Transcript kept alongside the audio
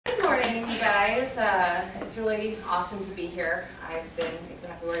it's really awesome to be here. I've been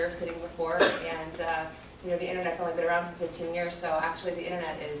exactly where you're sitting before, and the internet's only been around for 15 years, so actually the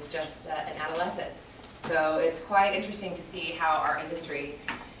internet is just an adolescent. So it's quite interesting to see how our industry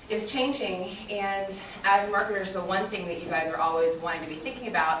is changing, and as marketers, the one thing that you guys are always wanting to be thinking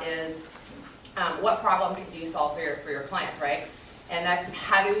about is what problem can you solve for your clients, right? And that's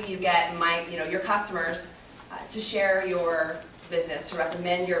how do you get your customers to share your business, to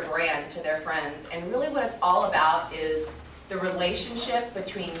recommend your brand to their friends. And really what it's all about is the relationship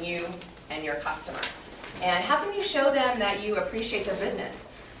between you and your customer. And how can you show them that you appreciate their business?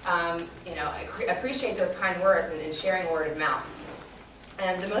 Appreciate those kind words and sharing word of mouth.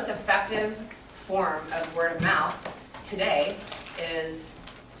 And the most effective form of word of mouth today is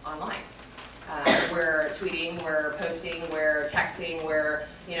online. We're tweeting, we're posting, we're texting,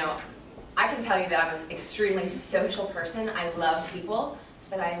 I can tell you that I'm an extremely social person. I love people,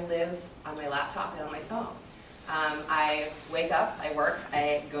 but I live on my laptop and on my phone. I wake up, I work,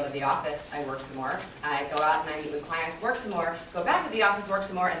 I go to the office, I work some more. I go out and I meet with clients, work some more, go back to the office, work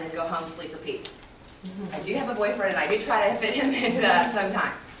some more, and then go home, sleep, repeat. I do have a boyfriend, and I do try to fit him into that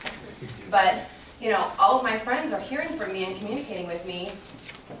sometimes. But, all of my friends are hearing from me and communicating with me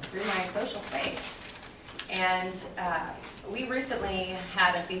through my social space. And we recently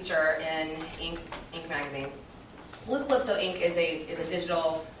had a feature in Inc. magazine. Blue Calypso Inc. is a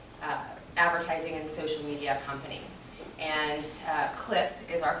digital advertising and social media company. And Clip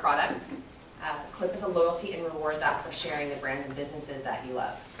is our product. Clip is a loyalty and rewards app for sharing the brands and businesses that you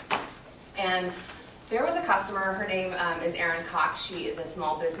love. And there was a customer, her name is Erin Cox. She is a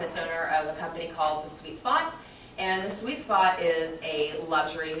small business owner of a company called The Sweet Spot. And The Sweet Spot is a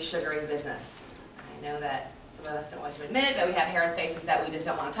luxury sugaring business. I know that some of us don't want to admit it, but we have hair and faces that we just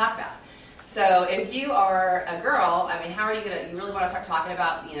don't want to talk about. So if you are a girl, how are you going to, you really want to start talking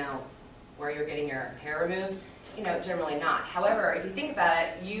about, where you're getting your hair removed? Generally not. However, if you think about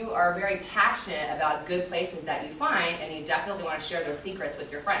it, you are very passionate about good places that you find, and you definitely want to share those secrets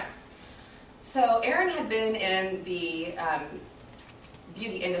with your friends. So Erin had been in the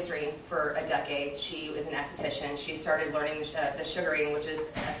beauty industry for a decade. She was an esthetician. She started learning the sugaring, which is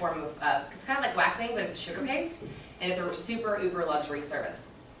a form of, it's kind of like waxing, but it's a sugar paste, and it's a super uber luxury service.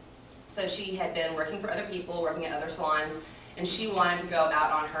 So she had been working for other people, working at other salons, and she wanted to go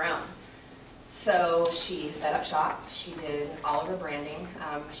out on her own. So she set up shop. She did all of her branding.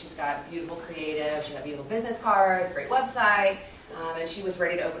 She's got beautiful creative. She had beautiful business cards, great website, and she was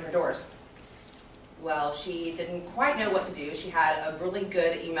ready to open her doors. Well, she didn't quite know what to do. She had a really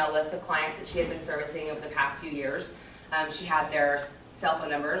good email list of clients that she had been servicing over the past few years. She had their cell phone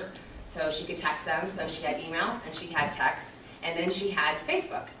numbers, so she could text them. So she had email and she had text. And then she had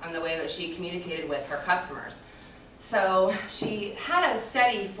Facebook on the way that she communicated with her customers. So she had a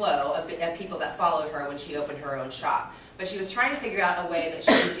steady flow of people that followed her when she opened her own shop. But she was trying to figure out a way that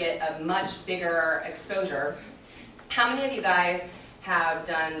she could get a much bigger exposure. How many of you guys have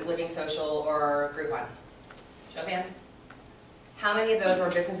done Living Social or Groupon? Show of hands. How many of those were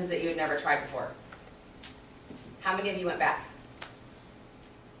businesses that you had never tried before? How many of you went back?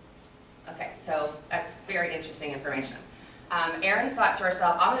 Okay, so that's very interesting information. Erin thought to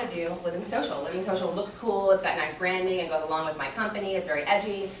herself, I'm going to do Living Social. Living Social looks cool, it's got nice branding, it goes along with my company, it's very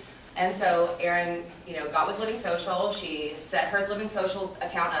edgy. And so Erin, got with Living Social. She set her Living Social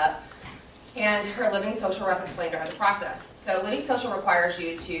account up, and her Living Social rep explained to her the process. So Living Social requires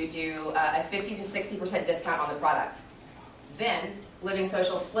you to do a 50 to 60% discount on the product. Then Living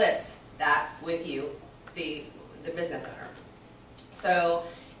Social splits that with you, the business owner. So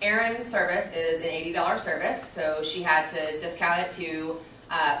Erin's service is an $80 service, so she had to discount it to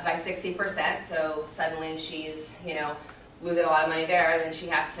by 60%. So suddenly she's losing a lot of money there, and then she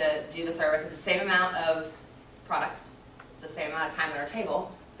has to do the service. It's the same amount of product, it's the same amount of time at her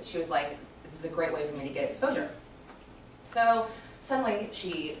table, but she was like, this is a great way for me to get exposure. So suddenly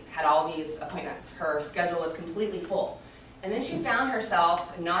she had all these appointments. Her schedule was completely full. And then she found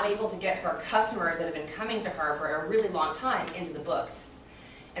herself not able to get her customers that had been coming to her for a really long time into the books.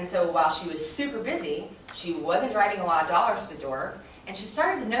 And so while she was super busy, she wasn't driving a lot of dollars to the door, and she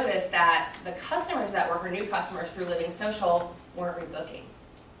started to notice that the customers that were her new customers through Living Social weren't rebooking.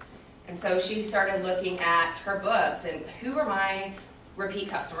 And so she started looking at her books and who are my repeat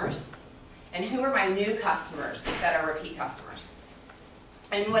customers? And who are my new customers that are repeat customers?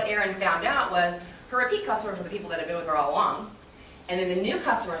 And what Erin found out was her repeat customers were the people that had been with her all along. And then the new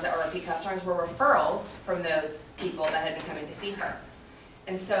customers that were repeat customers were referrals from those people that had been coming to see her.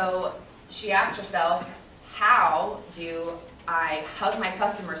 And so she asked herself, how do I hug my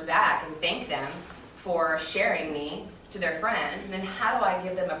customers back and thank them for sharing me to their friends, and then how do I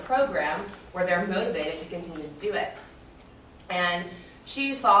give them a program where they're motivated to continue to do it? And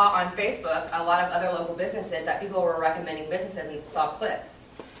she saw on Facebook a lot of other local businesses that people were recommending businesses and saw Clip.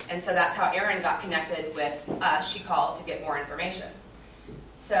 And so that's how Erin got connected with us. She called to get more information.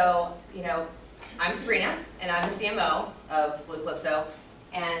 So, you know, I'm Sabrina, and I'm the CMO of Blue Calypso,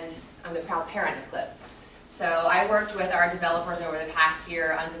 and I'm the proud parent of Clip. So I worked with our developers over the past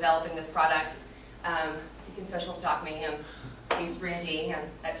year on developing this product. You can social stalk me. I'm Sabrina Dee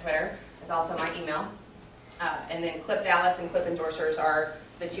at Twitter. It's also my email. And then Clip Dallas and Clip Endorsers are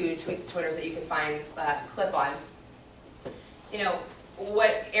the two Twitters that you can find Clip on. You know,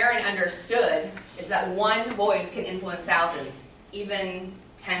 what Erin understood is that one voice can influence thousands, even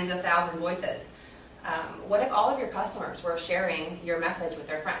tens of thousand voices. What if all of your customers were sharing your message with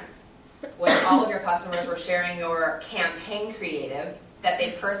their friends? What if all of your customers were sharing your campaign creative that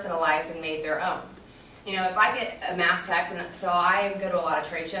they personalized and made their own? You know, if I get a mass text, and so I go to a lot of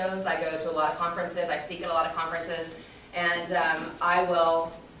trade shows, I go to a lot of conferences, I speak at a lot of conferences, and I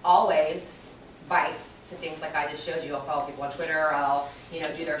will always bite to things like I just showed you. I'll follow people on Twitter, I'll, you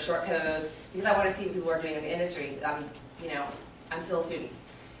know, do their short codes, because I want to see what people are doing in the industry. You know, I'm still a student.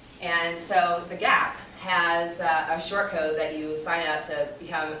 And so the Gap has a short code that you sign up to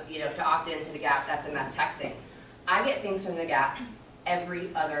become, you know, to opt into the Gap's SMS texting. I get things from the Gap every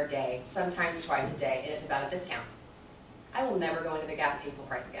other day, sometimes twice a day, and it's about a discount. I will never go into the Gap and pay full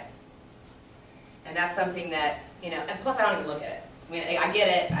price again. And that's something that, you know, and plus I don't even look at it. I mean, I get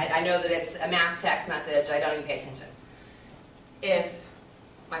it, I know that it's a mass text message, I don't even pay attention. If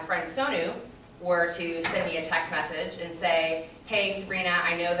my friend Sonu were to send me a text message and say, hey Sabrina,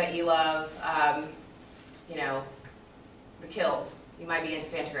 I know that you love, you know, the Kills, you might be into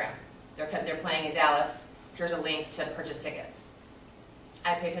Fantagram. They're playing in Dallas, here's a link to purchase tickets.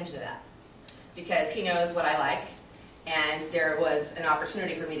 I pay attention to that because he knows what I like, and there was an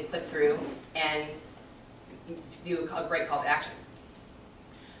opportunity for me to click through and do a great call to action.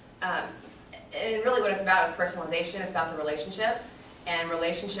 And really what it's about is personalization. It's about the relationship, and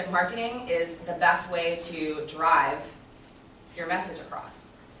relationship marketing is the best way to drive your message across.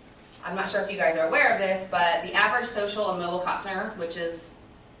 I'm not sure if you guys are aware of this, but the average social and mobile customer, which is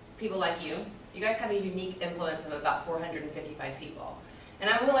people like you guys have a unique influence of about 455 people. And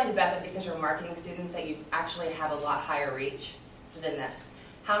I'm willing to bet that because you're marketing students that you actually have a lot higher reach than this.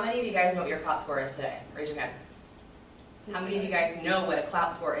 How many of you guys know what your clout score is today? Raise your hand. How many of you guys know what a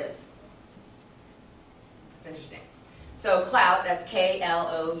clout score is? It's interesting. So clout, that's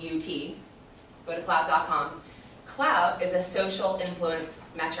K-L-O-U-T. Go to clout.com. Clout is a social influence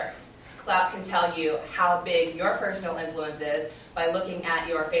metric. Clout can tell you how big your personal influence is by looking at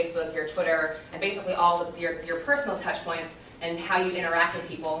your Facebook, your Twitter, and basically all of your personal touch points and how you interact with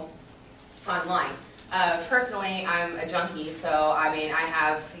people online. Personally, I'm a junkie, so I mean, I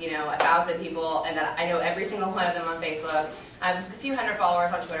have, you know, 1,000 people, and I know every single one of them on Facebook. I have a few hundred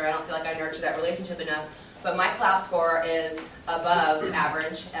followers on Twitter. I don't feel like I nurture that relationship enough, but my clout score is above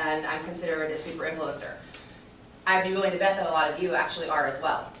average, and I'm considered a super influencer. I'd be willing to bet that a lot of you actually are as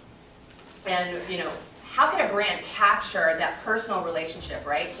well. And, you know, how can a brand capture that personal relationship,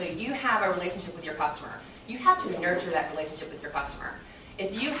 right? So you have a relationship with your customer. You have to nurture that relationship with your customer.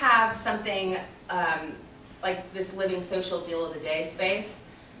 If you have something like this living social deal of the day space,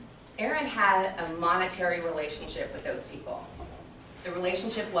 Erin had a monetary relationship with those people. The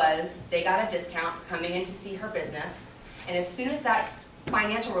relationship was they got a discount coming in to see her business, and as soon as that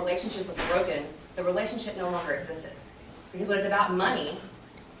financial relationship was broken, the relationship no longer existed. Because when it's about money,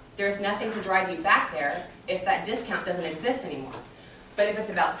 there's nothing to drive you back there if that discount doesn't exist anymore. But if it's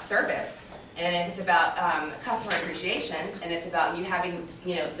about service, and if it's about customer appreciation, and it's about you having,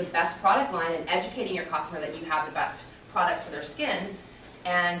 you know, the best product line and educating your customer that you have the best products for their skin,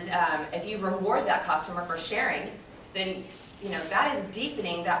 and if you reward that customer for sharing, then, you know, that is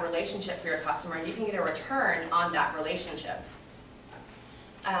deepening that relationship for your customer, and you can get a return on that relationship.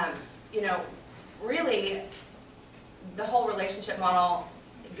 You know, really, the whole relationship model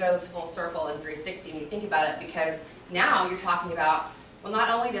goes full circle in 360 when you think about it, because now you're talking about, well, not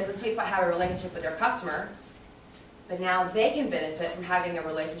only does the sweet spot have a relationship with their customer, but now they can benefit from having a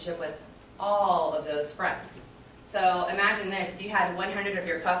relationship with all of those friends. So imagine this, if you had 100 of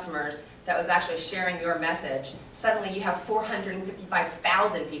your customers that was actually sharing your message, suddenly you have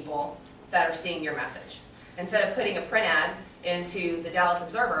 455,000 people that are seeing your message. Instead of putting a print ad into the Dallas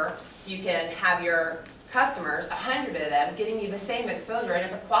Observer, you can have your customers, 100 of them, getting you the same exposure, and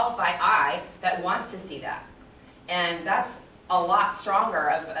it's a qualified eye that wants to see that. And that's a lot stronger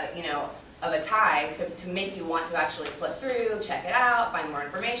of you know, of a tie to make you want to actually flip through, check it out, find more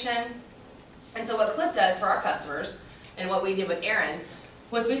information. And so what Clip does for our customers And what we did with Erin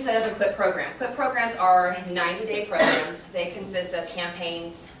was we set up a CLIP program. CLIP programs are 90-day programs. They consist of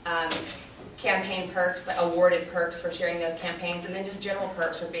campaigns, campaign perks, like awarded perks for sharing those campaigns, and then just general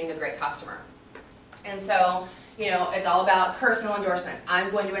perks for being a great customer. And so, you know, it's all about personal endorsement.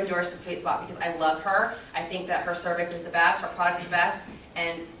 I'm going to endorse the Sweet Spot because I love her. I think that her service is the best, her product is the best,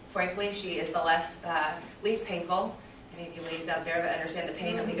 and frankly, she is the least painful. Any of you ladies out there that understand the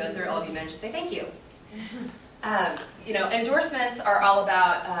pain that we go through, all of you men should say thank you. You know, endorsements are all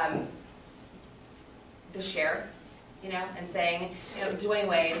about the share, you know, and saying, you know, Dwayne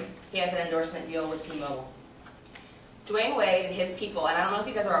Wade, he has an endorsement deal with T-Mobile. Dwayne Wade and his people, and I don't know if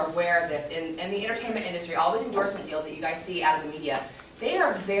you guys are aware of this, in the entertainment industry, all these endorsement deals that you guys see out of the media, they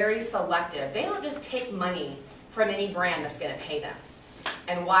are very selective. They don't just take money from any brand that's going to pay them.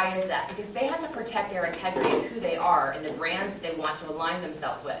 And why is that? Because they have to protect their integrity of who they are and the brands that they want to align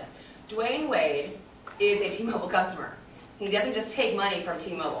themselves with. Dwayne Wade is a T-Mobile customer. He doesn't just take money from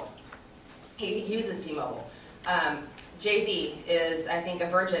T-Mobile. He uses T-Mobile. Jay-Z is, I think, a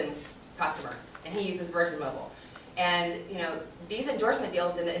Virgin customer, and he uses Virgin Mobile. And, you know, these endorsement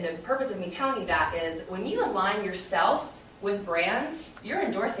deals, and the purpose of me telling you that is when you align yourself with brands, you're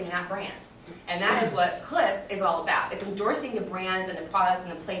endorsing that brand. And that is what CLIP is all about. It's endorsing the brands and the products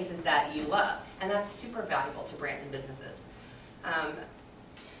and the places that you love. And that's super valuable to brands and businesses.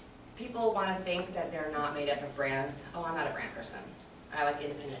 People want to think that they're not made up of brands. Oh, I'm not a brand person. I like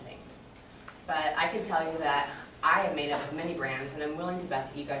independent things. But I can tell you that I am made up of many brands, and I'm willing to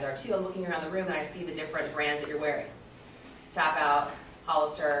bet that you guys are too. I'm looking around the room and I see the different brands that you're wearing. Tap Out,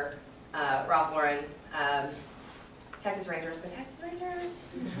 Hollister, Ralph Lauren, Texas Rangers, the Texas Rangers.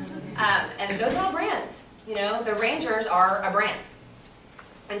 And those are all brands. You know, the Rangers are a brand.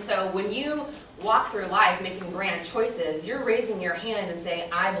 And so when you walk through life making brand choices, you're raising your hand and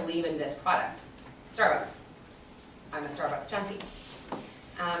saying, I believe in this product. Starbucks. I'm a Starbucks junkie.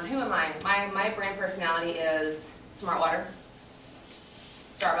 Who am I? My brand personality is Smart Water,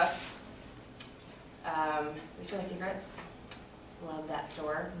 Starbucks, Victoria's Secrets, love that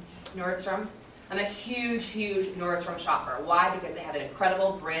store, Nordstrom. I'm a huge, huge Nordstrom shopper. Why? Because they have an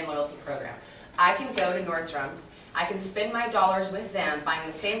incredible brand loyalty program. I can go to Nordstrom's, I can spend my dollars with them buying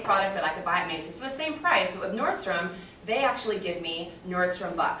the same product that I could buy at Macy's for the same price, but with Nordstrom, they actually give me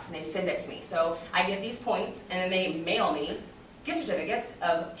Nordstrom bucks, and they send it to me. So I get these points, and then they mail me gift certificates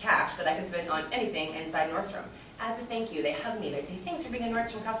of cash that I can spend on anything inside Nordstrom. As a thank you, they hug me, they say, thanks for being a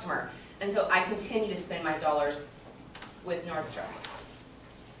Nordstrom customer. And so I continue to spend my dollars with Nordstrom.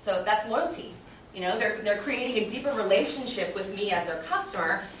 So that's loyalty. You know, they're creating a deeper relationship with me as their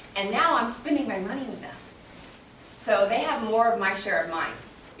customer, and now I'm spending my money with them. So they have more of my share of mine.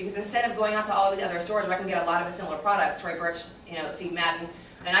 Because instead of going out to all these other stores where I can get a lot of similar products, Troy Birch, you know, Steve Madden,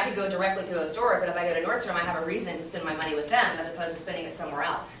 and I could go directly to those stores, but if I go to Nordstrom, I have a reason to spend my money with them as opposed to spending it somewhere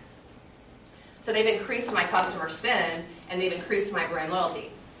else. So they've increased my customer spend, and they've increased my brand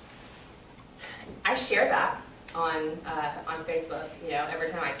loyalty. I share that on Facebook. You know, every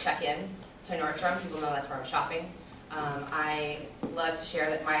time I check in to Nordstrom, people know that's where I'm shopping. I love to share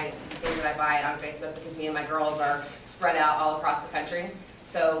that my things that I buy on Facebook because me and my girls are spread out all across the country.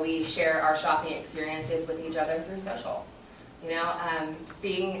 So we share our shopping experiences with each other through social. You know,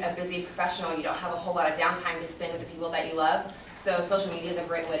 being a busy professional, you don't have a whole lot of downtime to spend with the people that you love. So social media is a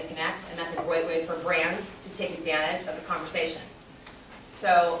great way to connect, and that's a great way for brands to take advantage of the conversation.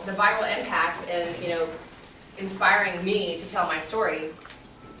 So the viral impact and, you know, inspiring me to tell my story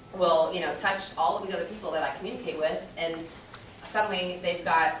will, you know, touch all of the other people that I communicate with, and suddenly they've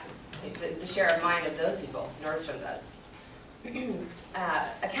got the share of mind of those people. Nordstrom does.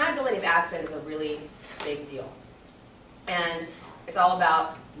 Accountability of ad spend is a really big deal. And it's all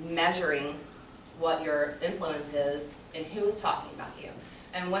about measuring what your influence is and who is talking about you.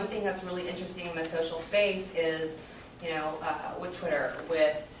 And one thing that's really interesting in the social space is, you know, with Twitter,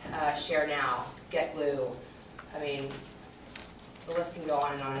 with Share Now, Get Glue. I mean, the list can go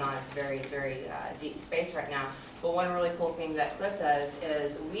on and on and on. It's a very, very deep space right now. But one really cool thing that Clip does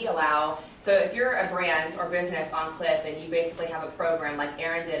is we allow, so if you're a brand or business on Clip and you basically have a program like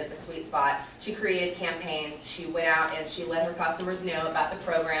Erin did at the Sweet Spot, she created campaigns, she went out and she let her customers know about the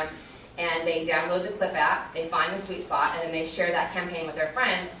program, and they download the Clip app, they find the Sweet Spot, and then they share that campaign with their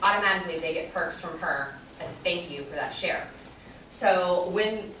friend. Automatically they get perks from her as a thank you for that share. So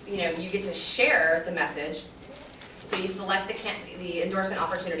when, you know, you get to share the message, so you select the endorsement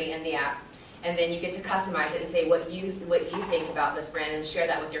opportunity in the app, and then you get to customize it and say what you think about this brand and share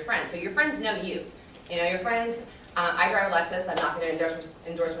that with your friends. So your friends know you. You know, your friends, I drive a Lexus, I'm not going to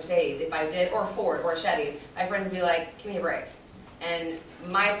endorse Mercedes. If I did, or Ford, or a Chevy, my friends would be like, give me a break. And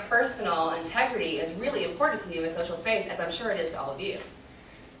my personal integrity is really important to me in the social space, as I'm sure it is to all of you.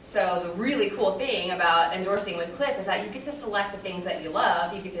 So the really cool thing about endorsing with Clip is that you get to select the things that you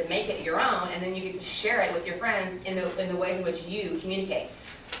love, you get to make it your own, and then you get to share it with your friends in the ways in which you communicate.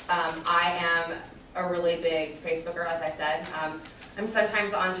 I am a really big Facebooker, as I said. I'm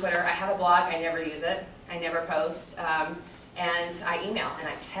sometimes on Twitter. I have a blog. I never use it. I never post. And I email and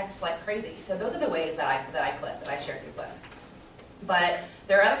I text like crazy. So those are the ways that I share through Clip. But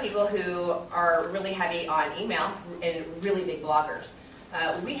there are other people who are really heavy on email and really big bloggers.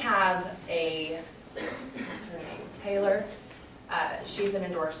 We have what's her name? Taylor. She's an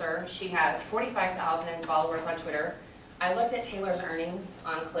endorser. She has 45,000 followers on Twitter. I looked at Taylor's earnings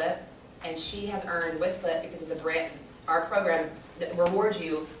on Clip, and she has earned with Clip because of the brand. Our program that rewards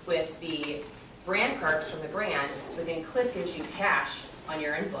you with the brand perks from the brand, but then Clip gives you cash on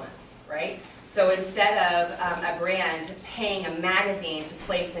your influence, right? So instead of a brand paying a magazine to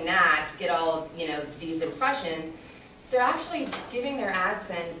place an ad to get all these impressions, they're actually giving their ad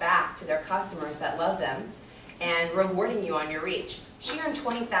spend back to their customers that love them and rewarding you on your reach. She earned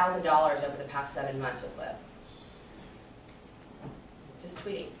 $20,000 over the past 7 months with Clip. Just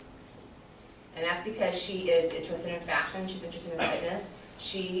tweeting. And that's because she is interested in fashion, she's interested in fitness,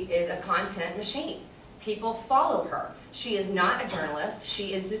 she is a content machine. People follow her. She is not a journalist,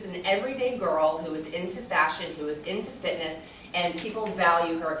 she is just an everyday girl who is into fashion, who is into fitness, and people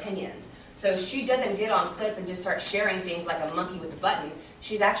value her opinions. So she doesn't get on Clip and just start sharing things like a monkey with a button.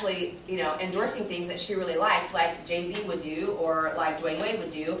 She's actually, endorsing things that she really likes, like Jay-Z would do, or like Dwayne Wade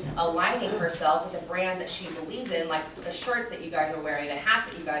would do, aligning herself with a brand that she believes in, like the shirts that you guys are wearing, the hats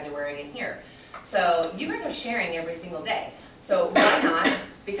that you guys are wearing in here. So you guys are sharing every single day. So why not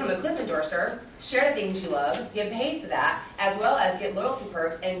become a Clip endorser, share the things you love, get paid for that, as well as get loyalty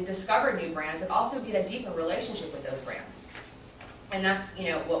perks and discover new brands, but also get a deeper relationship with those brands. And that's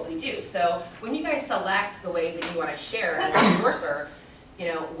what we do. So when you guys select the ways that you want to share as an endorser,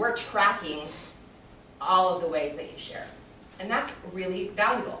 we're tracking all of the ways that you share. And that's really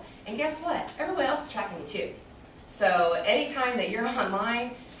valuable. And guess what? Everyone else is tracking you too. So anytime that you're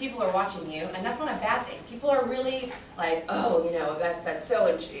online, people are watching you, and that's not a bad thing. People are really like, oh, that's so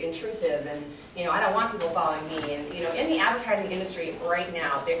intrusive, and I don't want people following me. And in the advertising industry right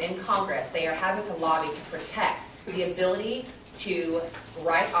now, they're in Congress. They are having to lobby to protect the ability to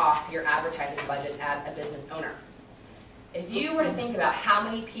write off your advertising budget as a business owner. If you were to think about how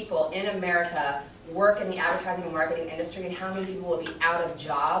many people in America work in the advertising and marketing industry and how many people would be out of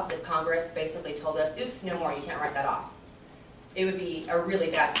jobs if Congress basically told us, oops, no more, you can't write that off. It would be a really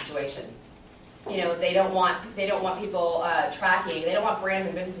bad situation. They don't want people tracking, they don't want brands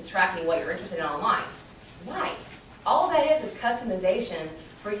and businesses tracking what you're interested in online. Why? All that is customization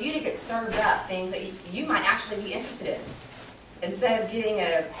for you to get served up things that you might actually be interested in. Instead of getting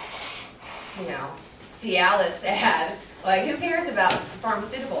a, Cialis ad, like who cares about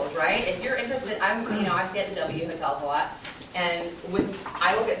pharmaceuticals, right? If you're interested, I stay at the W hotels a lot, and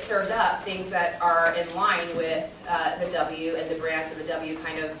I will get served up things that are in line with the W and the brands that the W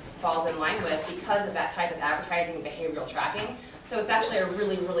kind of falls in line with because of that type of advertising and behavioral tracking. So it's actually a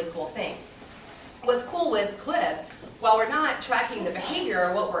really, really cool thing. What's cool with Clip, while we're not tracking the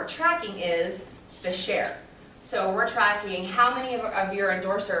behavior, what we're tracking is the share. So we're tracking how many of your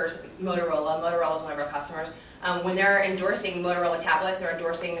endorsers, Motorola is one of our customers, when they're endorsing Motorola tablets, they're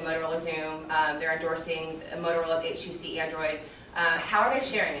endorsing the Motorola Zoom, they're endorsing Motorola's HTC Android. How are they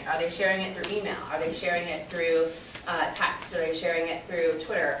sharing it? Are they sharing it through email? Are they sharing it through text? Are they sharing it through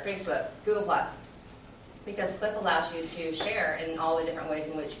Twitter, Facebook, Google+? Because Clip allows you to share in all the different ways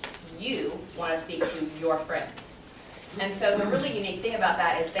in which you want to speak to your friends. And so the really unique thing about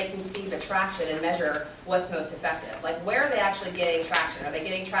that is they can see the traction and measure what's most effective. Like, where are they actually getting traction? Are they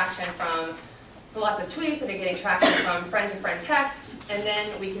getting traction from lots of tweets? Are they getting traction from friend-to-friend text? And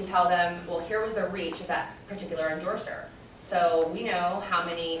then we can tell them, well, here was the reach of that particular endorser. So we know how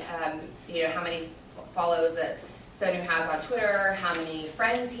many, how many follows that Sonu has on Twitter, how many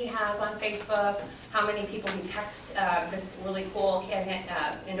friends he has on Facebook, how many people he texts this really cool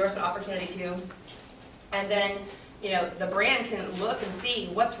endorsement opportunity to. And then the brand can look and see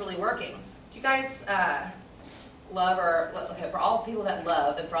what's really working. Do you guys love, for all the people that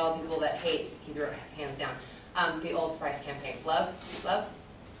love and for all the people that hate, keep your hands down, the Old Spice campaign? Love?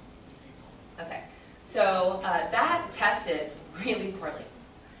 Okay. So that tested really poorly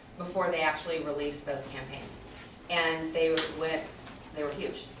before they actually released those campaigns. And they were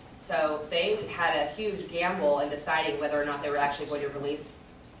huge. So they had a huge gamble in deciding whether or not they were actually going to release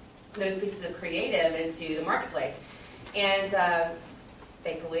those pieces of creative into the marketplace. And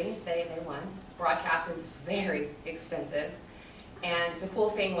thankfully, they won. Broadcast is very expensive. And the cool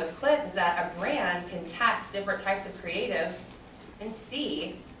thing with Clip is that a brand can test different types of creative and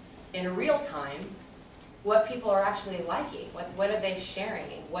see in real time what people are actually liking, what are they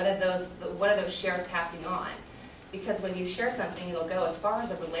sharing, what are those shares passing on. Because when you share something, it'll go as far as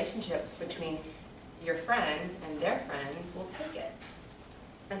a relationship between your friends and their friends will take it.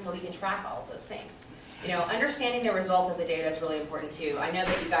 And so we can track all of those things. You know, understanding the results of the data is really important too. I know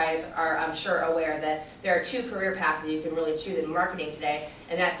that you guys are, I'm sure, aware that there are 2 career paths that you can really choose in marketing today,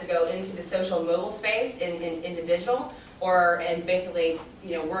 and that's to go into the social mobile space, into digital, and basically,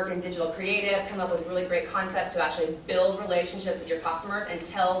 you know, work in digital creative, come up with really great concepts to actually build relationships with your customers and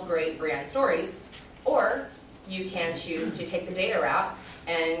tell great brand stories. Or you can choose to take the data route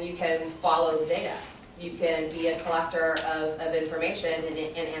and you can follow the data. You can be a collector of information and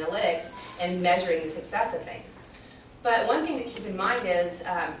analytics and measuring the success of things. But one thing to keep in mind is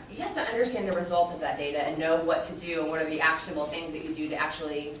you have to understand the results of that data and know what to do and what are the actionable things that you do to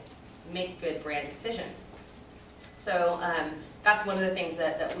actually make good brand decisions. So that's one of the things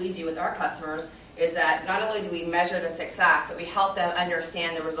that we do with our customers, is that not only do we measure the success, but we help them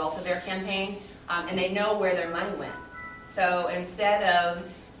understand the results of their campaign, and they know where their money went. So instead of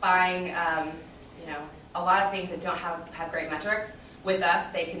buying you know, a lot of things that don't have great metrics, with us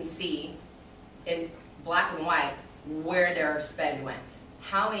they can see in black and white where their spend went.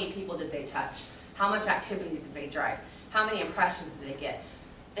 How many people did they touch? How much activity did they drive? How many impressions did they get?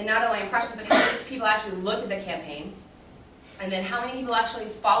 And not only impressions, but how many people actually looked at the campaign, and then how many people actually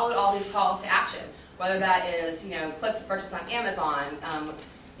followed all these calls to action, whether that is, you know, click to purchase on Amazon,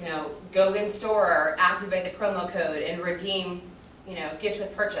 you know, go in store, activate the promo code, and redeem, you know, gift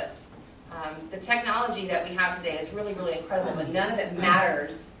with purchase. The technology that we have today is really, really incredible, but none of it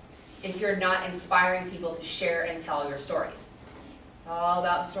matters if you're not inspiring people to share and tell your stories. It's all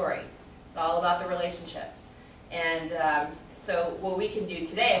about the story. It's all about the relationship. And so what we can do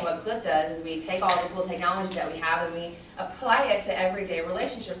today, and what Clip does, is we take all the cool technology that we have and we apply it to everyday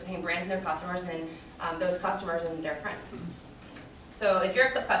relationships between brands and their customers, and those customers and their friends. So if you're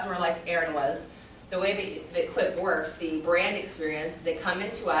a Clip customer like Aaron was, the way that Clip works, the brand experience, is they come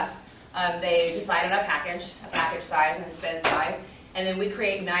into us, they decide on a package size and a spend size, and then we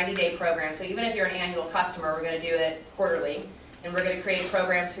create 90-day programs. So even if you're an annual customer, we're going to do it quarterly, and we're going to create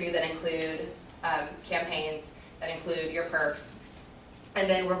programs for you that include campaigns, that include your perks, and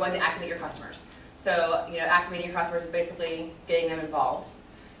then we're going to activate your customers. So, you know, activating your customers is basically getting them involved.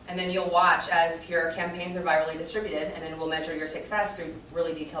 And then you'll watch as your campaigns are virally distributed, and then we'll measure your success through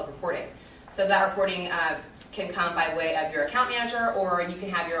really detailed reporting. So that reporting can come by way of your account manager, or you can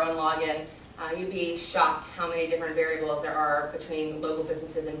have your own login. You'd be shocked how many different variables there are between local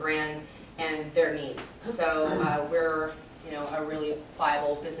businesses and brands and their needs. So we're, you know, a really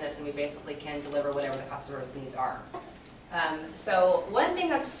pliable business, and we basically can deliver whatever the customer's needs are. So one thing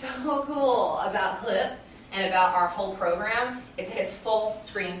that's so cool about Clip and about our whole program is that it's full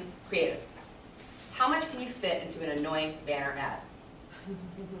screen creative. How much can you fit into an annoying banner ad?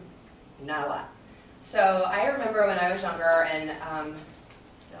 Not a lot. So I remember when I was younger, and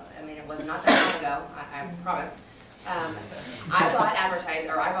I mean, it was not that long ago, I promise, I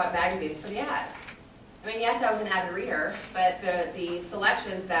bought magazines for the ads. I mean, yes, I was an avid reader, but the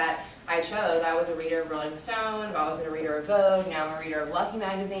selections that I chose, I was a reader of Rolling Stone, I was a reader of Vogue, now I'm a reader of Lucky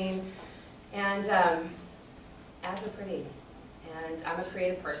magazine, and ads are pretty, and I'm a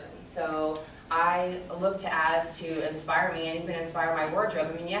creative person, so I look to ads to inspire me and even inspire my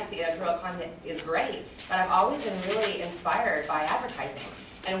wardrobe. I mean, yes, the editorial content is great, but I've always been really inspired by advertising.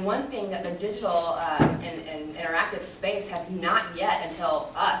 And one thing that the digital and interactive space has not yet,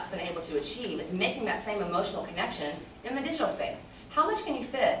 until us, been able to achieve is making that same emotional connection in the digital space. How much can you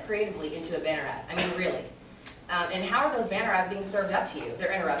fit creatively into a banner ad? I mean, really. And how are those banner ads being served up to you?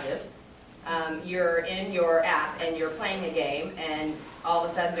 They're interruptive. You're in your app and you're playing a game, and all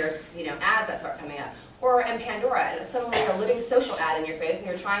of a sudden there's, you know, ads that start coming up. Or in Pandora, it's suddenly a living social ad in your face, and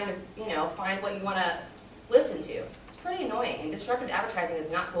you're trying to, you know, find what you want to listen to. It's pretty annoying, and disruptive advertising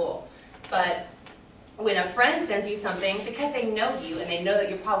is not cool. But when a friend sends you something, because they know you and they know that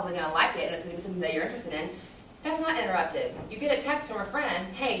you're probably going to like it and it's going to be something that you're interested in, that's not interrupted. You get a text from a friend,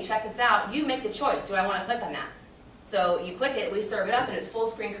 hey, check this out, you make the choice, do I want to click on that? So you click it, we serve it up, and it's full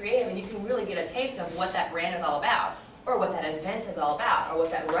screen creative, and you can really get a taste of what that brand is all about, or what that event is all about, or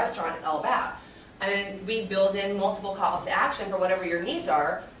what that restaurant is all about. And we build in multiple calls to action for whatever your needs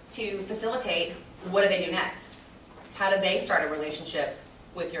are to facilitate what do they do next. How do they start a relationship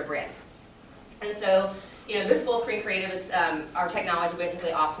with your brand? And so, you know, this full screen creative is, our technology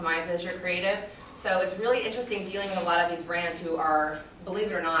basically optimizes your creative. So it's really interesting dealing with a lot of these brands who are, believe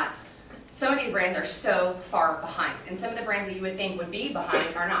it or not, some of these brands are so far behind, and some of the brands that you would think would be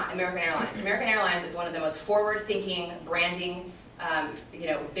behind are not. American Airlines. American Airlines is one of the most forward-thinking branding,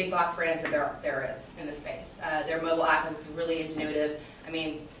 big box brands that there is in the space. Their mobile app is really intuitive. I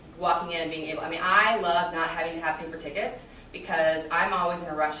mean, walking in and being able, I love not having to have paper tickets because I'm always in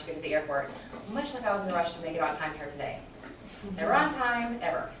a rush to get to the airport, much like I was in a rush to make it on time here today. Never on time,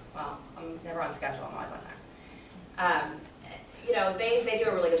 ever. Well, I'm never on schedule, I'm always on time. They do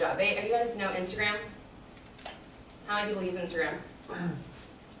a really good job. You guys know Instagram? How many people use Instagram?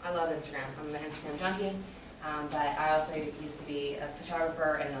 I love Instagram. I'm an Instagram junkie, but I also used to be a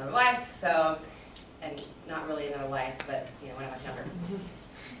photographer in another life, and not really another life, but when I was younger.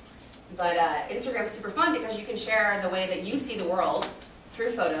 But Instagram's super fun because you can share the way that you see the world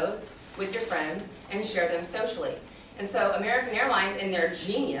through photos with your friends and share them socially. And so American Airlines, in their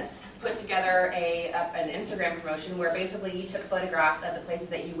genius, put together an Instagram promotion where basically you took photographs of the places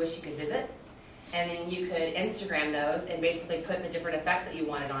that you wish you could visit, and then you could Instagram those and basically put the different effects that you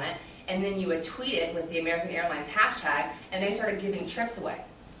wanted on it, and then you would tweet it with the American Airlines hashtag, and they started giving trips away.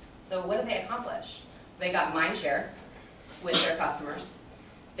 So what did they accomplish? They got mind share with their customers.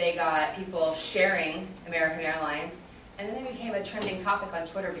 They got people sharing American Airlines, and then they became a trending topic on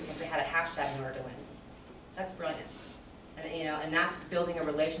Twitter because they had a hashtag in order to win. That's brilliant. And that's building a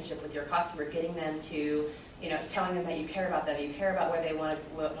relationship with your customer, getting them to, telling them that you care about them, you care about where they want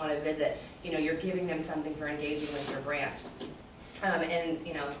to visit. You're giving them something for engaging with your brand.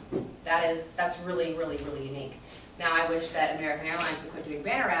 That's really, really, really unique. Now I wish that American Airlines would quit doing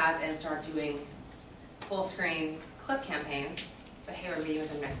banner ads and start doing full screen clip campaigns. But hey, we're meeting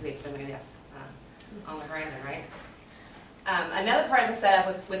with them next week, so maybe that's on the horizon, right? Another part of the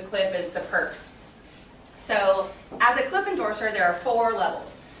setup with Clip is the perks. So as a Clip endorser, there are 4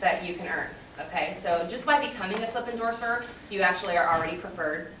 levels that you can earn. Okay, so just by becoming a Clip endorser, you actually are already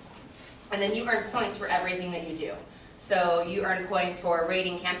preferred. And then you earn points for everything that you do. So you earn points for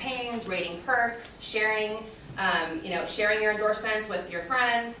rating campaigns, rating perks, sharing, sharing your endorsements with your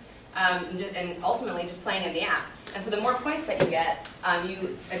friends, and ultimately just playing in the app. And so the more points that you get,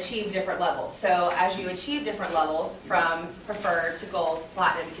 you achieve different levels. So as you achieve different levels, from preferred to gold to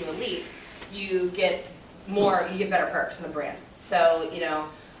platinum to elite, you get better perks from the brand. So,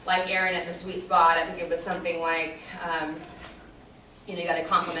 like Erin at the Sweet Spot, I think it was something like, you got a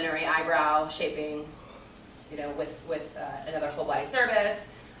complimentary eyebrow shaping, with another full body service,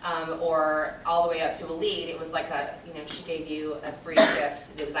 or all the way up to elite, it was like she gave you a free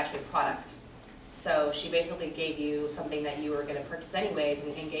gift. It was actually a product. So she basically gave you something that you were going to purchase anyways,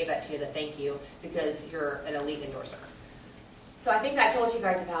 and gave that to you as a thank you because you're an elite endorser. So I think I told you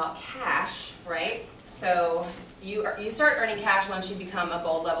guys about cash, right? So you start earning cash once you become a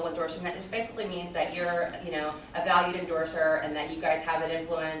gold level endorser, and that just basically means that you're a valued endorser, and that you guys have an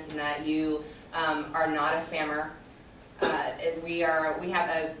influence, and that you are not a spammer. We have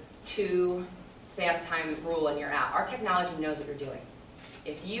a 2 spam time rule in your app. Our technology knows what you're doing.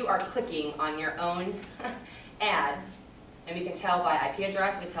 If you are clicking on your own ad, and we can tell by IP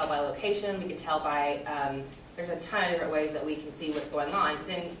address, we can tell by location, we can tell by, there's a ton of different ways that we can see what's going on,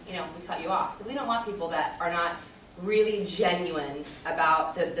 then we cut you off. Because we don't want people that are not really genuine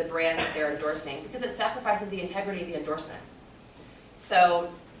about the brand that they're endorsing, because it sacrifices the integrity of the endorsement. So,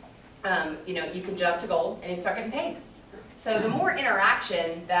 you can jump to gold and you start getting paid. So the more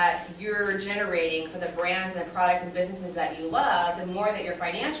interaction that you're generating for the brands and products and businesses that you love, the more that you're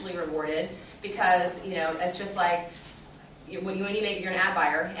financially rewarded, because it's just like when you're an ad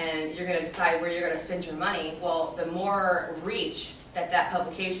buyer and you're going to decide where you're going to spend your money. Well, the more reach that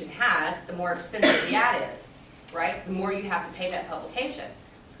publication has, the more expensive the ad is, right? The more you have to pay that publication.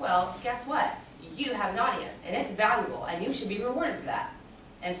 Well, guess what? You have an audience, and it's valuable, and you should be rewarded for that.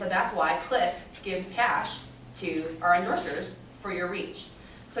 And so that's why Clip gives cash to our endorsers for your reach.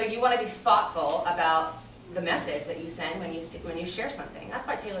 So you want to be thoughtful about the message that you send when you share something. That's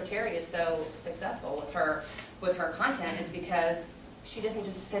why Taylor Terry is so successful with her content, is because she doesn't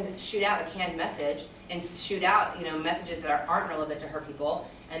just shoot out a canned message and shoot out messages that aren't relevant to her people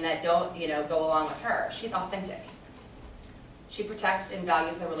and that don't go along with her. She's authentic. She protects and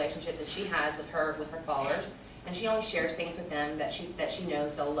values the relationships that she has with her followers, and she only shares things with them that she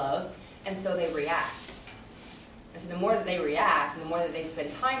knows they'll love, and so they react. And so the more that they react, and the more that they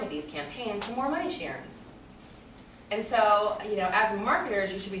spend time with these campaigns, the more money she earns. And so, as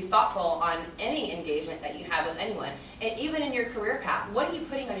marketers, you should be thoughtful on any engagement that you have with anyone. And even in your career path, what are you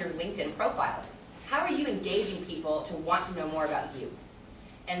putting on your LinkedIn profiles? How are you engaging people to want to know more about you?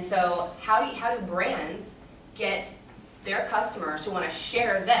 And so how do brands get their customers to want to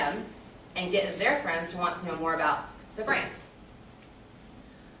share them and get their friends to want to know more about the brand?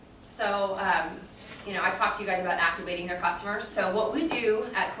 So, I talked to you guys about activating their customers. So what we do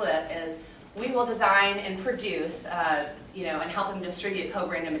at Clip is we will design and produce, and help them distribute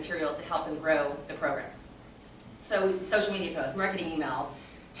co-branded materials to help them grow the program. So social media posts, marketing emails,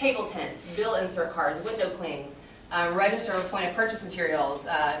 table tents, bill insert cards, window clings, register or point of purchase materials,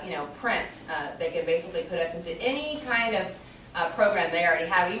 print. They can basically put us into any kind of program they already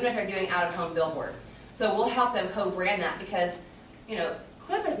have, even if they're doing out-of-home billboards. So we'll help them co-brand that because,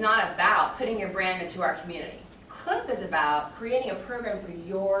 Clip is not about putting your brand into our community. Clip is about creating a program for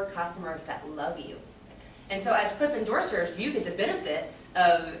your customers that love you. And so as Clip endorsers, you get the benefit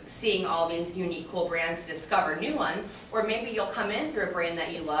of seeing all these unique, cool brands to discover new ones, or maybe you'll come in through a brand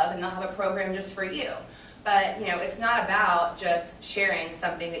that you love and they'll have a program just for you. But, it's not about just sharing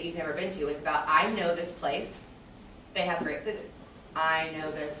something that you've never been to. It's about, I know this place, they have great food. I know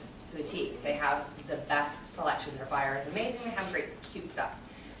this boutique, they have the best selection. Their buyer is amazing, they have great, cute stuff.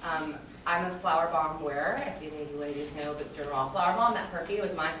 I'm a Flower Bomb wearer. If any of you ladies know, but General Flower Bomb, that perfume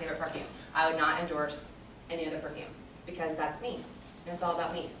is my favorite perfume. I would not endorse any other perfume because that's me. And it's all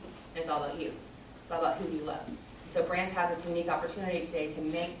about me. And it's all about you. It's all about who you love. So brands have this unique opportunity today to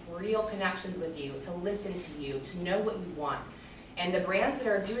make real connections with you, to listen to you, to know what you want. And the brands that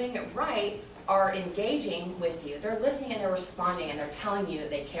are doing it right are engaging with you. They're listening and they're responding and they're telling you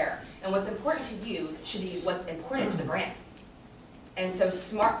that they care. And what's important to you should be what's important to the brand. And so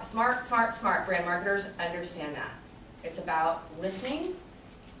smart brand marketers understand that. It's about listening,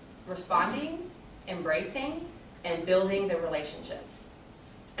 responding, embracing, and building the relationship.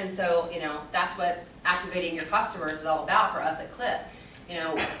 And so, that's what activating your customers is all about for us at Clip.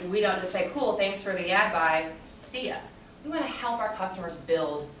 We don't just say, cool, thanks for the ad buy, see ya. We want to help our customers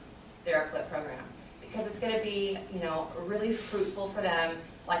build their Clip program because it's going to be, really fruitful for them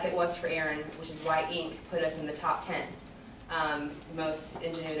like it was for Aaron, which is why Inc. put us in the top 10 most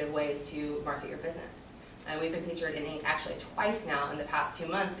ingenuitive ways to market your business. And we've been featured in Inc. actually twice now in the past 2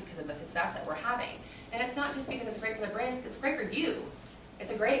 months because of the success that we're having. And it's not just because it's great for the brands, it's great for you.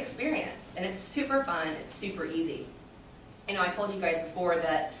 It's a great experience, and it's super fun, it's super easy. I told you guys before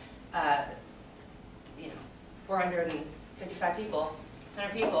that, 455 people,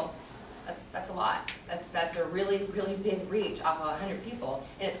 100 people, that's a lot. That's a really, really big reach off of 100 people,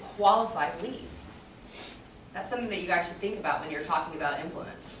 and it's qualified leads. That's something that you guys should think about when you're talking about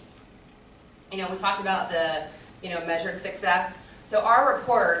influence. We talked about the, measured success. So our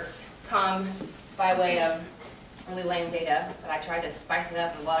reports come by way of really lame data, but I tried to spice it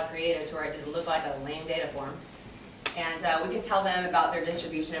up with a lot of creative to where it didn't look like a lame data form. And we can tell them about their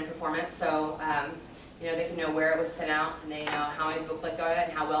distribution and performance. So, they can know where it was sent out, and they know how many people clicked on it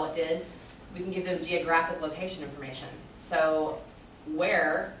and how well it did. We can give them geographic location information. So,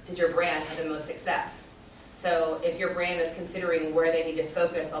 where did your brand have the most success? So if your brand is considering where they need to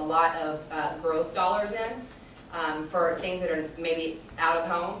focus a lot of growth dollars in, for things that are maybe out of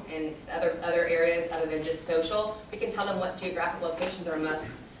home and other areas other than just social, we can tell them what geographic locations are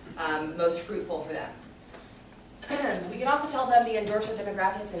most fruitful for them. We can also tell them the endorser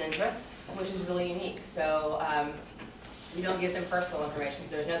demographics and interests, which is really unique. So we don't give them personal information,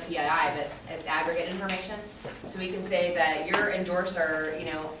 so there's no PII, but it's aggregate information. So we can say that your endorser,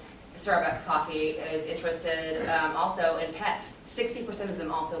 Starbucks coffee is interested also in pets. 60% of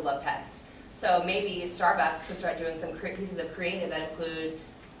them also love pets. So maybe Starbucks could start doing some pieces of creative that include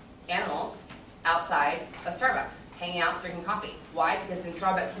animals outside of Starbucks, hanging out, drinking coffee. Why? Because then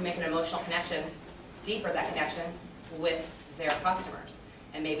Starbucks can make an emotional connection, deeper that connection, with their customers.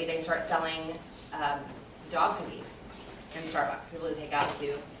 And maybe they start selling dog cookies in Starbucks, people to take out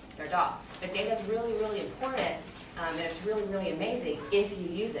to their dogs. The data is really, really important, and it's really, really amazing if you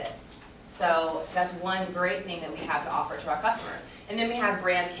use it. So that's one great thing that we have to offer to our customers. And then we have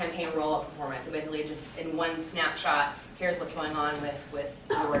brand campaign roll-up performance. So basically just in one snapshot, here's what's going on with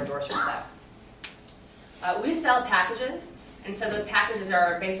your endorser set. We sell packages, and so those packages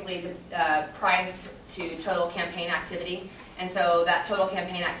are basically priced to total campaign activity. And so that total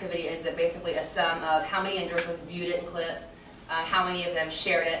campaign activity is basically a sum of how many endorsers viewed it in Clip, how many of them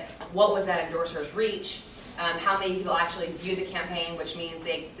shared it, what was that endorser's reach, how many people actually viewed the campaign, which means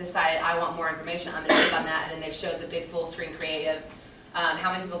they decided, I want more information, I'm going to click on that, and then they showed the big full screen creative.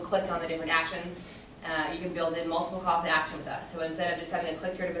 How many people clicked on the different actions. You can build in multiple calls to action with us. So instead of just having a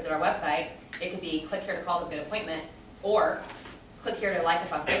click here to visit our website, it could be click here to call to get an appointment, or click here to like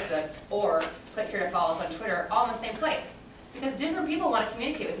us on Facebook, or click here to follow us on Twitter, all in the same place. Because different people want to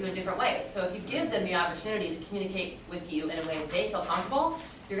communicate with you in different ways. So if you give them the opportunity to communicate with you in a way that they feel comfortable,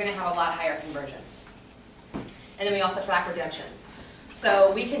 you're going to have a lot higher conversion. And then we also track redemptions.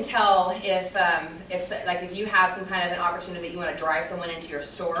 So we can tell if you have some kind of an opportunity that you want to drive someone into your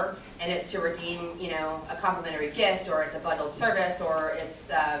store, and it's to redeem, you know, a complimentary gift, or it's a bundled service, or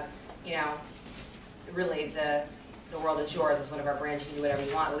it's, you know, really the world is yours. It's one of our brands. You can do whatever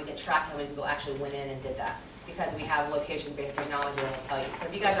you want, but we can track how many people actually went in and did that, because we have location-based technology that will tell you. So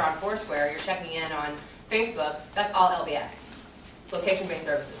if you guys are on Foursquare, you're checking in on Facebook, that's all LBS. It's location-based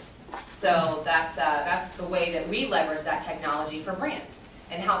services. So that's the way that we leverage that technology for brands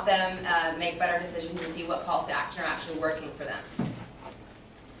and help them make better decisions and see what calls to action are actually working for them.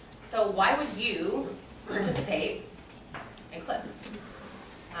 So why would you participate in CLIP?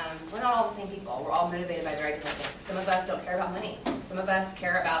 We're not all the same people. We're all motivated by very different things. Some of us don't care about money. Some of us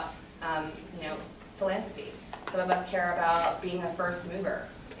care about you know, philanthropy. Some of us care about being a first mover.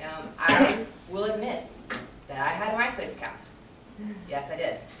 I will admit that I had a MySpace account. Yes, I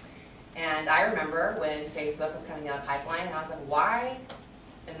did. And I remember when Facebook was coming down the pipeline, and I was like, why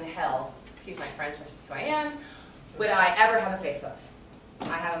in the hell, excuse my French, that's just who I am, would I ever have a Facebook?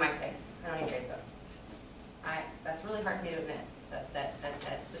 I have a MySpace. I don't need Facebook. That's really hard for me to admit.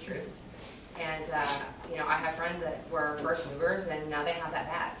 That's the truth. And you know, I have friends that were first movers, and now they have that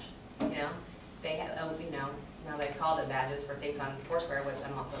badge. You know, they have, you know, now they call them badges for things on Foursquare, which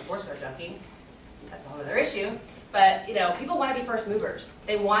I'm also a Foursquare junkie. That's a whole other issue. But you know, people want to be first movers.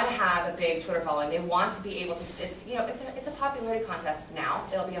 They want to have a big Twitter following. They want to be able to. It's, you know, it's a popularity contest now.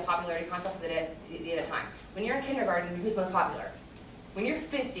 It'll be a popularity contest at a time. When you're in kindergarten, who's most popular? When you're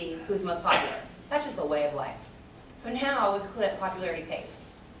 50, who's most popular? That's just the way of life. So now with CLIP, popularity pays.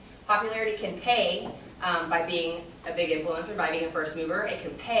 Popularity can pay by being a big influencer, by being a first mover. It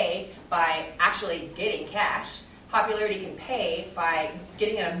can pay by actually getting cash. Popularity can pay by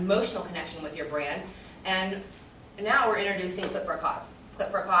getting an emotional connection with your brand. And now we're introducing Clip for a Cause. Clip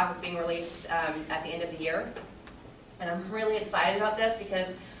for a Cause is being released at the end of the year. And I'm really excited about this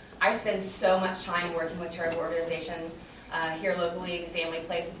because I spend so much time working with charitable organizations. Here locally, the Family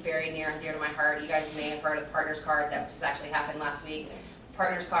Place is very near and dear to my heart. You guys may have heard of the Partners Card that just actually happened last week.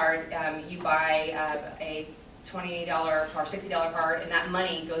 Partners Card, you buy a $20 or $60 card, and that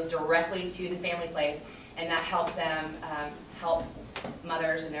money goes directly to the Family Place, and that helps them help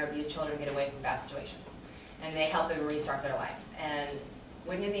mothers and their abused children get away from bad situations. And they help them restart their life. And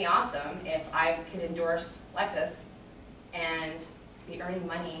wouldn't it be awesome if I could endorse Lexus and be earning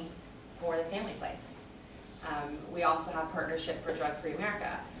money for the Family Place? We also have partnership for Drug-Free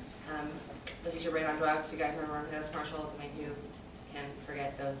America. This is your brain on drugs. You guys remember those commercials? Make you can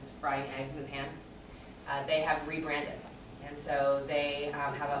forget those frying eggs in the pan. They have rebranded, and so they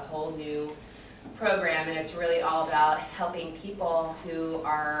have a whole new program, and it's really all about helping people who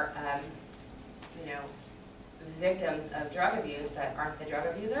are, you know, victims of drug abuse that aren't the drug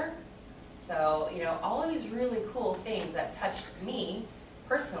abuser. So, you know, all of these really cool things that touch me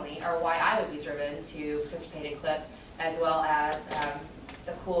personally are why I would be driven to participate in CLIP, as well as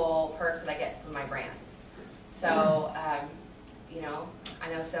the cool perks that I get from my brands. So, you know,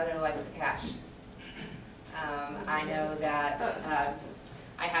 I know Soda likes the cash. I know that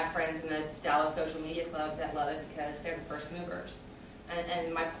I have friends in the Dallas Social Media Club that love it because they're the first movers.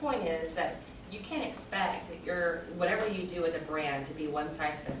 And my point is that you can't expect that whatever you do as a brand to be one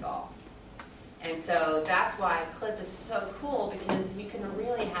size fits all. And so that's why CLIP is so cool, because you can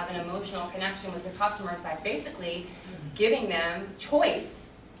really have an emotional connection with your customers by basically giving them choice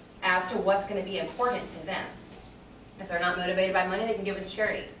as to what's going to be important to them. If they're not motivated by money, they can give it to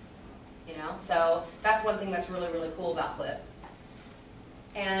charity. You know, so that's one thing that's really, really cool about CLIP.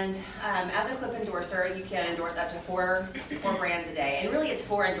 And as a CLIP endorser, you can endorse up to four brands a day. And really, it's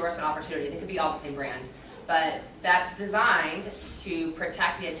 4 endorsement opportunities. It could be all the same brand. But that's designed to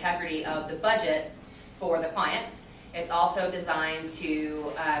protect the integrity of the budget for the client. It's also designed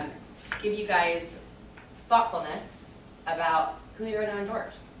to give you guys thoughtfulness about who you're going to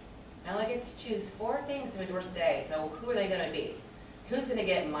endorse. I only get to choose 4 things to endorse a day, so who are they going to be? Who's going to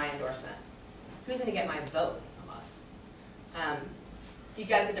get my endorsement? Who's going to get my vote, almost? You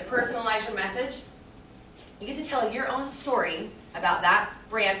guys get to personalize your message. You get to tell your own story about that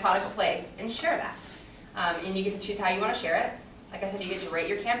brand, product, or place, and share that. And you get to choose how you want to share it. Like I said, you get to rate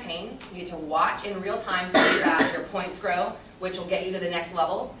your campaign. You get to watch in real time as your points grow, which will get you to the next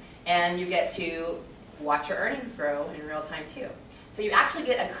levels. And you get to watch your earnings grow in real time, too. So you actually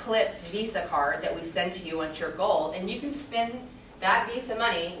get a CLIP Visa card that we send to you once you're gold, and you can spend that Visa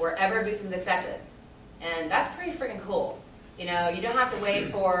money wherever Visa is accepted. And that's pretty freaking cool. You know, you don't have to wait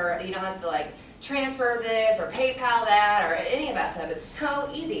for, you don't have to like transfer this or PayPal that or any of that stuff. It's so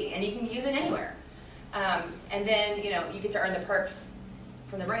easy, and you can use it anywhere. And then, you know, you get to earn the perks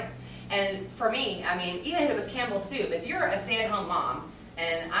from the brands. And for me, I mean, even if it was Campbell's Soup, if you're a stay-at-home mom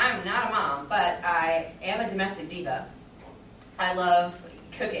and I'm not a mom, but I am a domestic diva. I love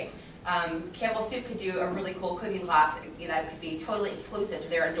cooking. Campbell Soup could do a really cool cooking class that could be totally exclusive to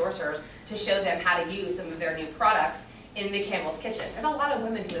their endorsers to show them how to use some of their new products in the Campbell's kitchen. There's a lot of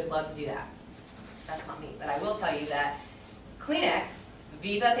women who would love to do that. That's not me, but I will tell you that Kleenex,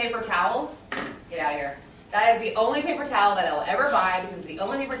 Viva paper towels, get out of here. That is the only paper towel that I will ever buy because it's the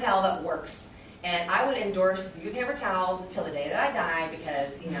only paper towel that works. And I would endorse Viva paper towels until the day that I die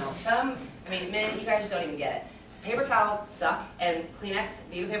because, you know, men, you guys just don't even get it. Paper towels suck, and Kleenex,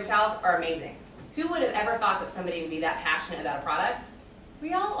 Viva paper towels are amazing. Who would have ever thought that somebody would be that passionate about a product?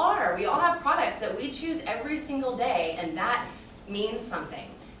 We all are. We all have products that we choose every single day, and that means something.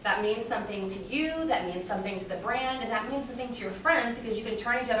 That means something to you, that means something to the brand, and that means something to your friends because you can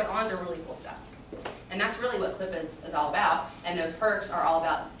turn each other on to really cool stuff. And that's really what Clip is all about, and those perks are all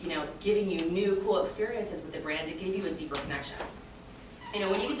about, you know, giving you new cool experiences with the brand to give you a deeper connection. You know,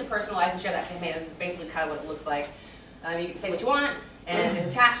 when you get to personalize and share that campaign, this is basically kind of what it looks like. You can say what you want, and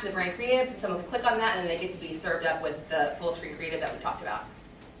it's attached to the brand creative. Someone can click on that, and then they get to be served up with the full screen creative that we talked about.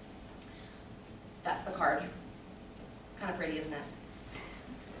 That's the card. Kind of pretty, isn't it?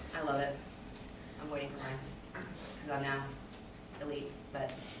 I love it. I'm waiting for mine because I'm now elite,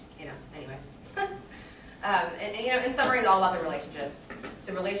 but you know, anyways. And you know, in summary, it's all about the relationships. It's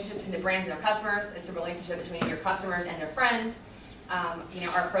the relationship between the brands and their customers. It's the relationship between your customers and their friends. You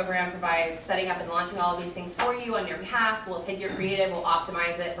know, our program provides setting up and launching all of these things for you on your behalf. We'll take your creative, we'll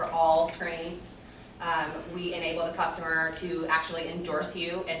optimize it for all screens. We enable the customer to actually endorse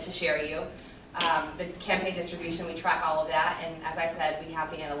you and to share you. The campaign distribution, we track all of that, and as I said, we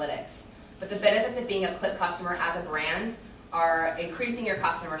have the analytics. But the benefits of being a Clip customer as a brand are increasing your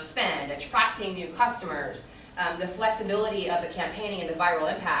customer spend, attracting new customers, the flexibility of the campaigning and the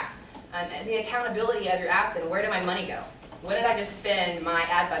viral impact, and the accountability of your ad spend. Where did my money go? What did I just spend my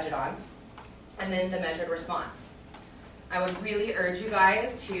ad budget on? And then the measured response. I would really urge you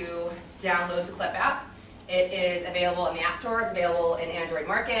guys to download the Clip app. It is available in the App Store, it's available in Android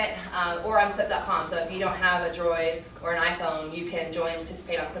Market, or on Clip.com. So if you don't have a Droid or an iPhone, you can join and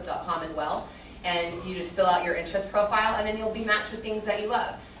participate on Clip.com as well. And you just fill out your interest profile, and then you'll be matched with things that you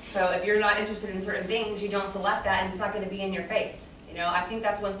love. So if you're not interested in certain things, you don't select that, and it's not going to be in your face. You know, I think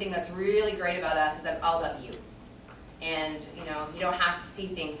that's one thing that's really great about us is that it's all about you. And you know, you don't have to see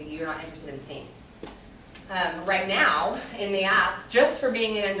things that you're not interested in seeing. Right now, in the app, just for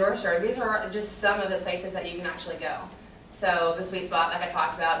being an endorser, these are just some of the places that you can actually go. So the sweet spot, like I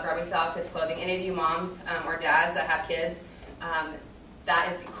talked about, Grubby Style Kids Clothing. Any of you moms or dads that have kids,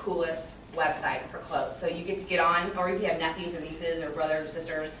 that is the coolest website for clothes. So you get to get on, or if you have nephews or nieces or brothers or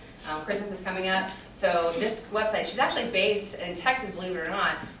sisters, Christmas is coming up. So this website, she's actually based in Texas, believe it or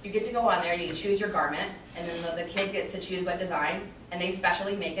not. You get to go on there, you choose your garment, and then the kid gets to choose what design, and they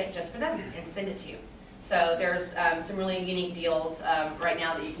specially make it just for them and send it to you. So there's some really unique deals right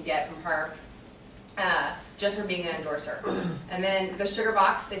now that you can get from her just for being an endorser. And then the Sugar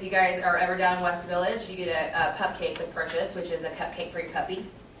Box, if you guys are ever down in West Village, you get a cupcake with purchase, which is a cupcake for your puppy.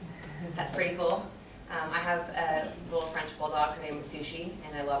 That's pretty cool. I have a little French bulldog, her name is Sushi,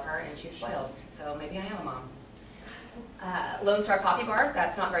 and I love her, and she's spoiled, so maybe I am a mom. Lone Star Coffee Bar,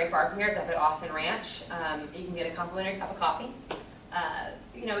 that's not very far from here, it's up at Austin Ranch. You can get a complimentary cup of coffee.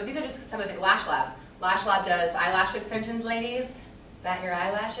 You know, these are just some of the Lash Lab. Lash Lab does eyelash extensions, ladies. Bat your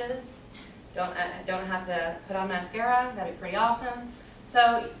eyelashes. Don't have to put on mascara, that'd be pretty awesome.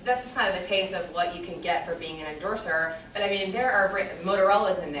 So that's just kind of a taste of what you can get for being an endorser. But I mean, there are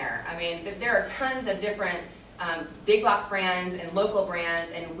Motorola's in there. I mean, there are tons of different big box brands and local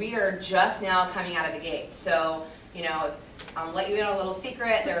brands, and we are just now coming out of the gates. So, you know, I'll let you in on a little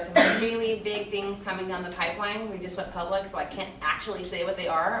secret. There are some really big things coming down the pipeline. We just went public, so I can't actually say what they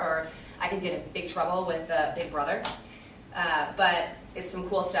are, or I could get in big trouble with Big Brother. But it's some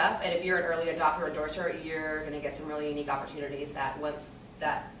cool stuff, and if you're an early adopter or endorser, you're going to get some really unique opportunities that once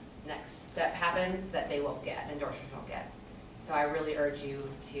that next step happens, that they won't get, endorsers won't get. So I really urge you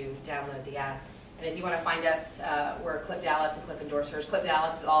to download the app. And if you want to find us, we're Clip Dallas and Clip Endorsers. Clip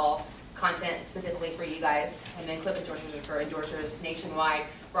Dallas is all content specifically for you guys, and then Clip Endorsers are for endorsers nationwide.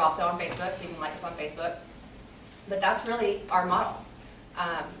 We're also on Facebook, so you can like us on Facebook. But that's really our model.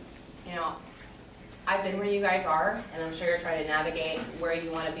 You know, I've been where you guys are, and I'm sure you're trying to navigate where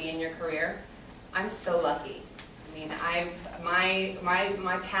you want to be in your career. I'm so lucky. I mean,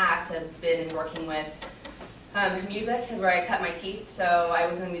 my past has been in working with music is where I cut my teeth. So I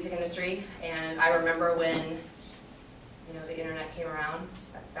was in the music industry, and I remember when, you know, the internet came around.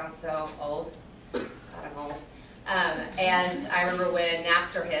 That sounds so old. God, I'm old. And I remember when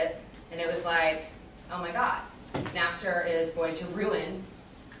Napster hit, and it was like, oh my God, Napster is going to ruin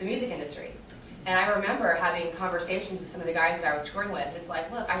the music industry. And I remember having conversations with some of the guys that I was touring with. It's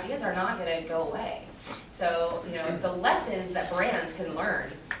like, look, ideas are not going to go away. So, you know, the lessons that brands can learn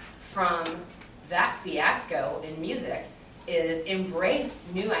from that fiasco in music is embrace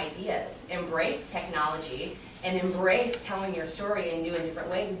new ideas, embrace technology, and embrace telling your story in new and different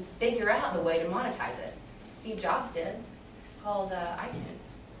ways and figure out the way to monetize it. Steve Jobs did. It's called iTunes.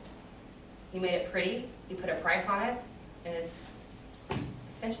 He made it pretty, he put a price on it, and it's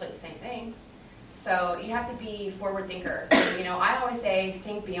essentially the same thing. So you have to be forward thinkers. You know, I always say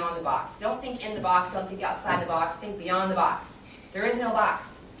think beyond the box. Don't think in the box, don't think outside the box, think beyond the box. There is no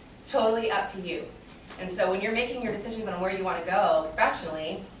box. It's totally up to you. And so when you're making your decisions on where you want to go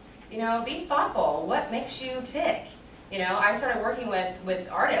professionally, you know, be thoughtful. What makes you tick? You know, I started working with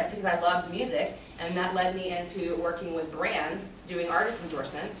artists because I loved music, and that led me into working with brands, doing artist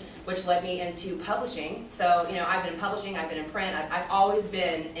endorsements, which led me into publishing. So, you know, I've been in publishing, I've been in print, I've always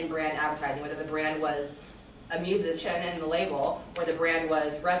been in brand advertising, whether the brand was a musician and the label, or the brand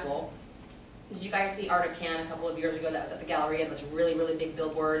was Red Bull. Did you guys see Art of Can a couple of years ago? That was at the gallery, and those really, really big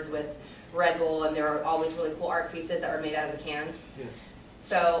billboards with Red Bull, and there were always really cool art pieces that were made out of the cans. Yeah.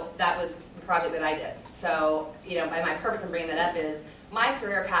 So that was the project that I did. So, you know, my purpose in bringing that up is my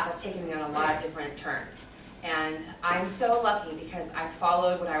career path has taken me on a lot of different turns. And I'm so lucky because I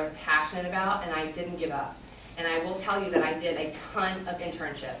followed what I was passionate about and I didn't give up. And I will tell you that I did a ton of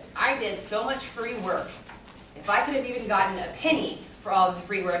internships. I did so much free work. If I could have even gotten a penny for all of the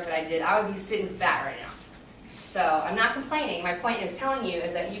free work that I did, I would be sitting fat right now. So I'm not complaining. My point in telling you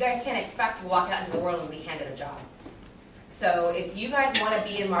is that you guys can't expect to walk out into the world and be handed a job. So if you guys want to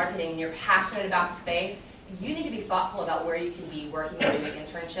be in marketing and you're passionate about the space, you need to be thoughtful about where you can be working and doing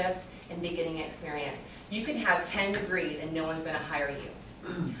internships and be getting experience. You can have 10 degrees and no one's going to hire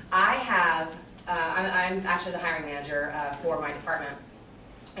you. I have, I'm actually the hiring manager for my department,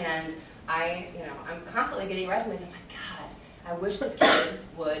 and I'm constantly getting resumes. I'm like, God, I wish this kid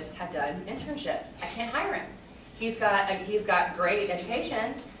would have done internships. I can't hire him. He's got great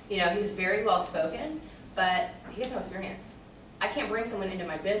education. You know, he's very well spoken, but he has no experience. I can't bring someone into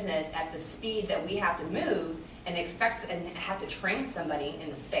my business at the speed that we have to move and expect and have to train somebody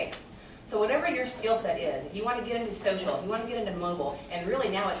in the space. So whatever your skill set is, if you want to get into social, if you want to get into mobile, and really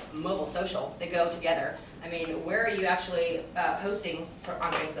now it's mobile social, they go together. I mean, where are you actually posting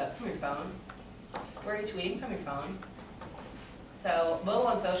on Facebook? From your phone. Where are you tweeting? From your phone. So mobile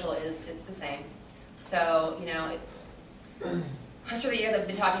and social it's the same. So, you know, I'm sure the years I've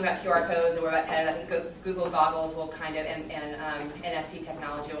been talking about QR codes and where that's headed. I think Google goggles will kind of, and NFC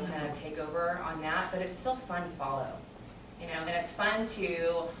technology will kind of take over on that, but it's still fun to follow. You know, and it's fun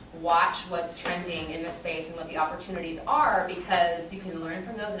to watch what's trending in the space and what the opportunities are, because you can learn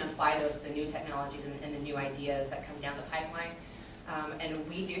from those and apply those to the new technologies and the new ideas that come down the pipeline. And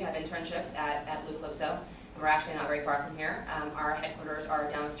we do have internships at Blue Calypso. We're actually not very far from here. Our headquarters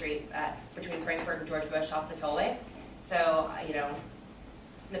are down the street between Frankfurt and George Bush off the tollway. So, you know,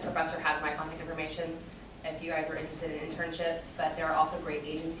 the professor has my contact information if you guys are interested in internships, but there are also great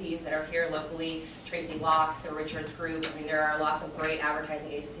agencies that are here locally. Tracy Locke, the Richards Group. I mean, there are lots of great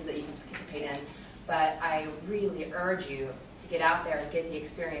advertising agencies that you can participate in, but I really urge you to get out there and get the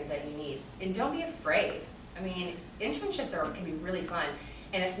experience that you need. And don't be afraid. I mean, internships can be really fun,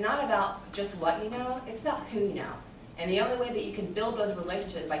 and it's not about just what you know, it's about who you know. And the only way that you can build those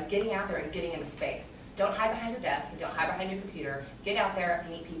relationships is by getting out there and getting into space. Don't hide behind your desk, don't hide behind your computer. Get out there,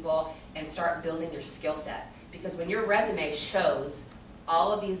 meet people, and start building your skill set. Because when your resume shows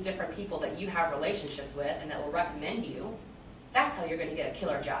all of these different people that you have relationships with and that will recommend you, that's how you're going to get a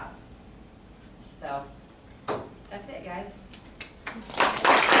killer job. So, that's it, guys.